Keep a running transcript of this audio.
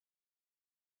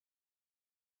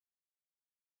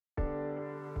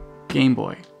Game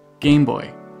Boy, Game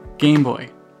Boy, Game Boy,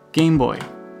 Game Boy.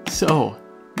 So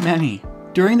many.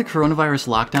 During the coronavirus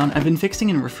lockdown, I've been fixing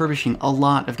and refurbishing a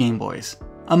lot of Game Boys.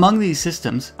 Among these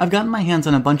systems, I've gotten my hands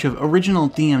on a bunch of original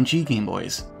DMG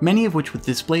Gameboys, many of which with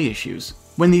display issues.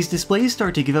 When these displays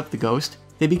start to give up the ghost,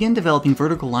 they begin developing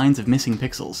vertical lines of missing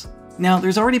pixels. Now,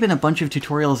 there's already been a bunch of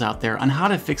tutorials out there on how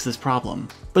to fix this problem,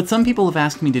 but some people have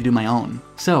asked me to do my own.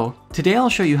 So, today I'll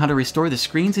show you how to restore the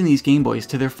screens in these Game Boys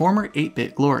to their former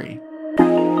 8-bit glory.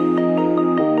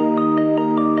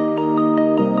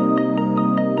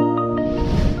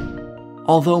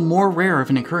 Although more rare of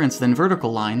an occurrence than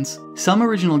vertical lines, some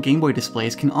original Game Boy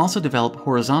displays can also develop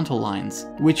horizontal lines,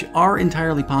 which are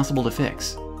entirely possible to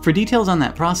fix. For details on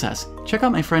that process, check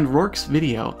out my friend Rourke's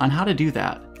video on how to do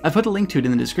that. I've put a link to it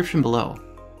in the description below.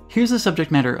 Here's the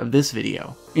subject matter of this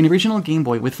video: an original Game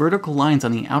Boy with vertical lines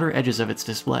on the outer edges of its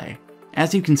display.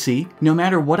 As you can see, no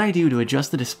matter what I do to adjust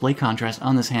the display contrast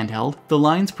on this handheld, the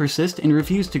lines persist and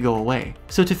refuse to go away.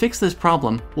 So to fix this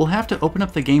problem, we'll have to open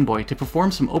up the Game Boy to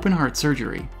perform some open heart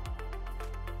surgery.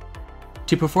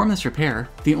 To perform this repair,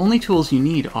 the only tools you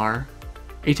need are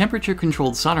a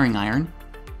temperature-controlled soldering iron,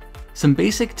 some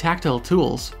basic tactile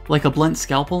tools like a blunt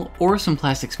scalpel or some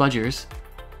plastic spudgers,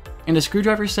 and a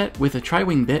screwdriver set with a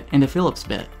tri-wing bit and a Phillips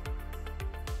bit.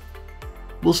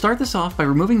 We'll start this off by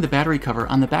removing the battery cover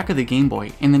on the back of the Game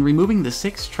Boy and then removing the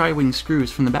 6 tri-wing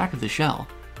screws from the back of the shell.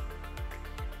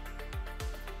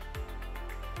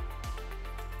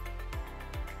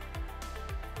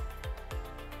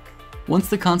 Once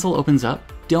the console opens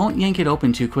up, don't yank it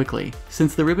open too quickly,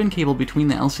 since the ribbon cable between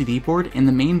the LCD board and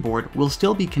the main board will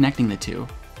still be connecting the two.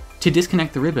 To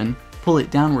disconnect the ribbon, pull it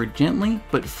downward gently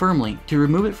but firmly to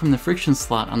remove it from the friction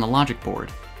slot on the logic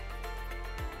board.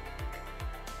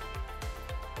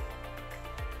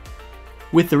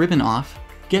 With the ribbon off,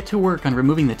 get to work on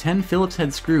removing the 10 Phillips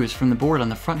head screws from the board on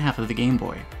the front half of the Game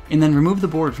Boy, and then remove the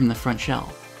board from the front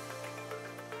shell.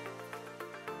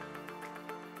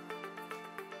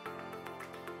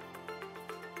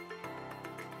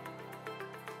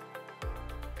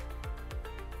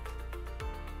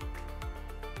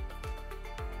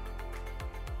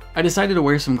 I decided to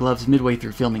wear some gloves midway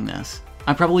through filming this.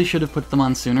 I probably should have put them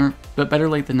on sooner, but better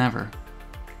late than never.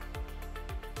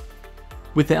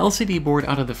 With the LCD board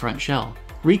out of the front shell,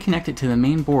 reconnect it to the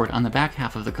main board on the back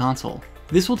half of the console.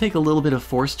 This will take a little bit of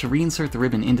force to reinsert the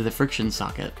ribbon into the friction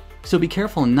socket, so be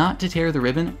careful not to tear the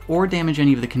ribbon or damage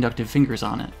any of the conductive fingers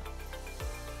on it.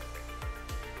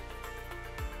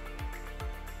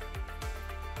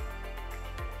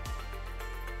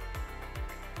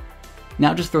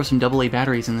 Now just throw some AA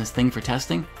batteries in this thing for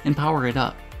testing and power it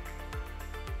up.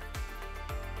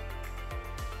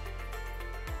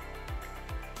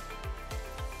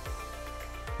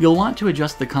 You'll want to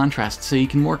adjust the contrast so you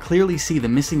can more clearly see the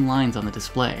missing lines on the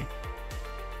display.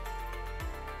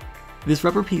 This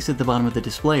rubber piece at the bottom of the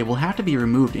display will have to be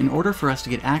removed in order for us to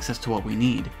get access to what we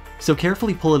need, so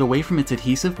carefully pull it away from its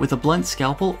adhesive with a blunt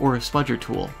scalpel or a spudger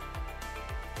tool.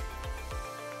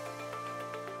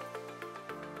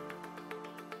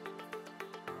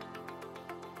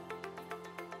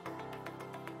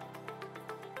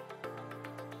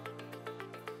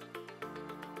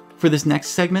 For this next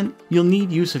segment, you'll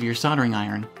need use of your soldering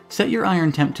iron. Set your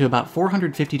iron temp to about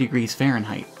 450 degrees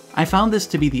Fahrenheit. I found this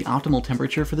to be the optimal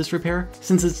temperature for this repair,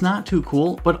 since it's not too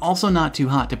cool, but also not too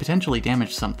hot to potentially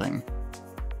damage something.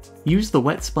 Use the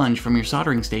wet sponge from your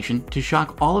soldering station to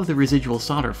shock all of the residual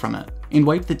solder from it, and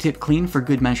wipe the tip clean for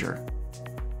good measure.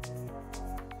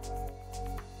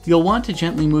 You'll want to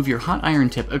gently move your hot iron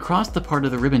tip across the part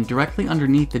of the ribbon directly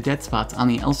underneath the dead spots on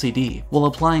the LCD, while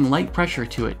applying light pressure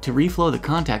to it to reflow the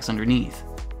contacts underneath.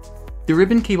 The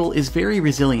ribbon cable is very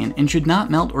resilient and should not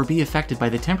melt or be affected by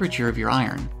the temperature of your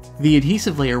iron. The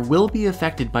adhesive layer will be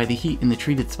affected by the heat in the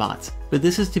treated spots, but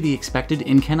this is to be expected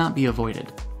and cannot be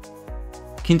avoided.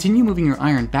 Continue moving your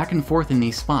iron back and forth in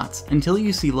these spots until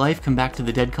you see life come back to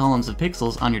the dead columns of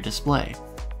pixels on your display.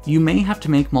 You may have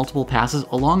to make multiple passes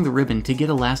along the ribbon to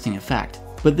get a lasting effect,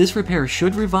 but this repair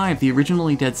should revive the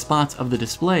originally dead spots of the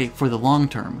display for the long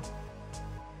term.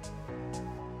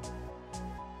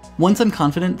 Once I'm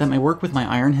confident that my work with my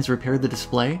iron has repaired the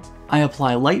display, I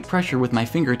apply light pressure with my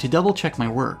finger to double check my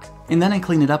work, and then I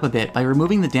clean it up a bit by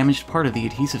removing the damaged part of the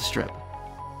adhesive strip.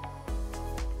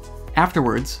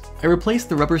 Afterwards, I replace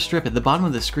the rubber strip at the bottom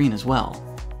of the screen as well.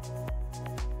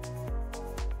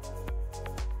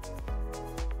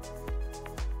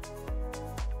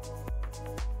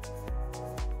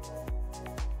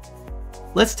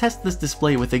 Let's test this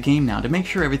display with the game now to make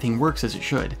sure everything works as it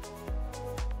should.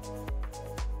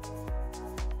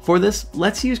 For this,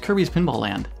 let's use Kirby's Pinball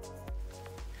Land.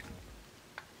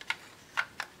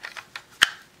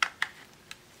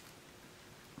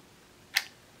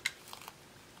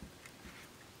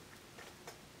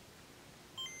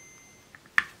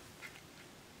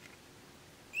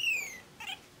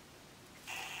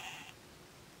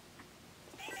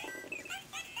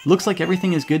 Looks like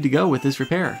everything is good to go with this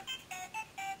repair.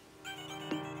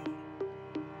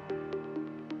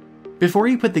 Before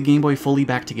you put the Game Boy fully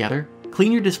back together,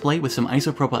 clean your display with some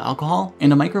isopropyl alcohol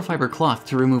and a microfiber cloth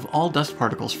to remove all dust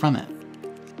particles from it.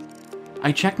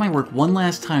 I check my work one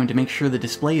last time to make sure the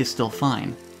display is still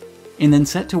fine, and then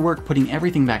set to work putting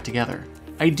everything back together.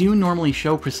 I do normally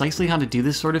show precisely how to do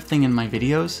this sort of thing in my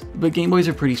videos, but Game Boys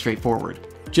are pretty straightforward.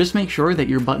 Just make sure that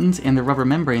your buttons and the rubber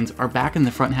membranes are back in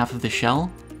the front half of the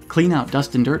shell, clean out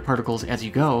dust and dirt particles as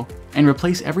you go, and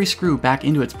replace every screw back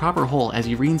into its proper hole as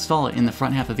you reinstall it in the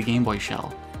front half of the Game Boy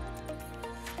shell.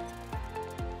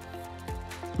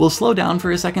 We'll slow down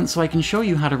for a second so I can show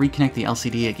you how to reconnect the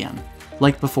LCD again.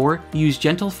 Like before, use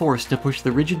gentle force to push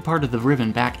the rigid part of the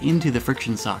ribbon back into the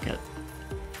friction socket.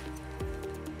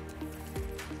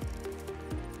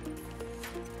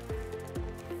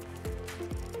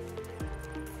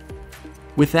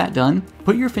 With that done,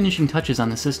 put your finishing touches on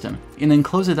the system, and then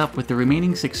close it up with the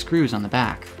remaining 6 screws on the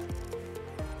back.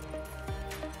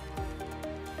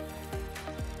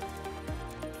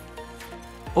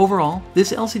 Overall,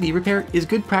 this LCD repair is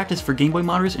good practice for Game Boy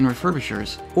modders and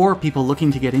refurbishers, or people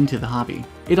looking to get into the hobby.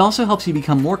 It also helps you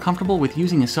become more comfortable with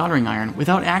using a soldering iron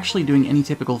without actually doing any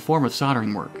typical form of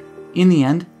soldering work. In the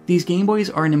end, these Game Boys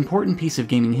are an important piece of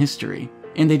gaming history,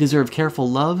 and they deserve careful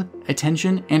love,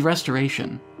 attention, and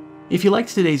restoration. If you liked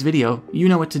today's video, you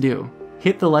know what to do.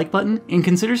 Hit the like button and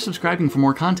consider subscribing for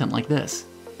more content like this.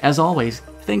 As always,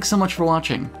 thanks so much for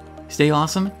watching. Stay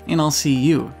awesome, and I'll see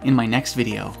you in my next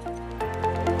video.